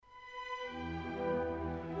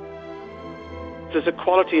there's a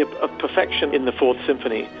quality of perfection in the Fourth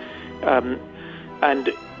Symphony,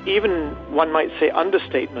 and even, one might say,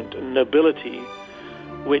 understatement and nobility,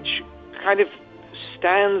 which kind of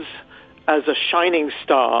stands as a shining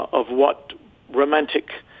star of what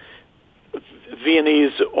romantic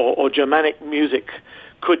Viennese or Germanic music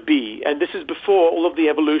could be. And this is before all of the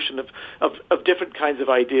evolution of different kinds of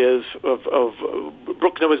ideas.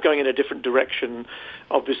 Bruckner was going in a different direction,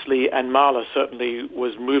 obviously, and Mahler certainly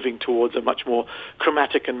was moving towards a much more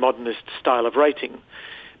chromatic and modernist style of writing.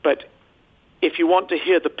 But if you want to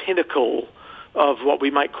hear the pinnacle of what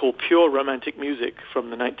we might call pure romantic music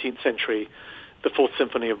from the 19th century, the Fourth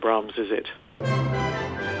Symphony of Brahms is it.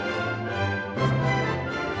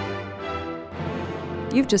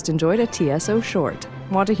 You've just enjoyed a TSO Short.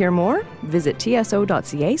 Want to hear more? Visit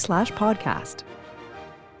tso.ca/podcast.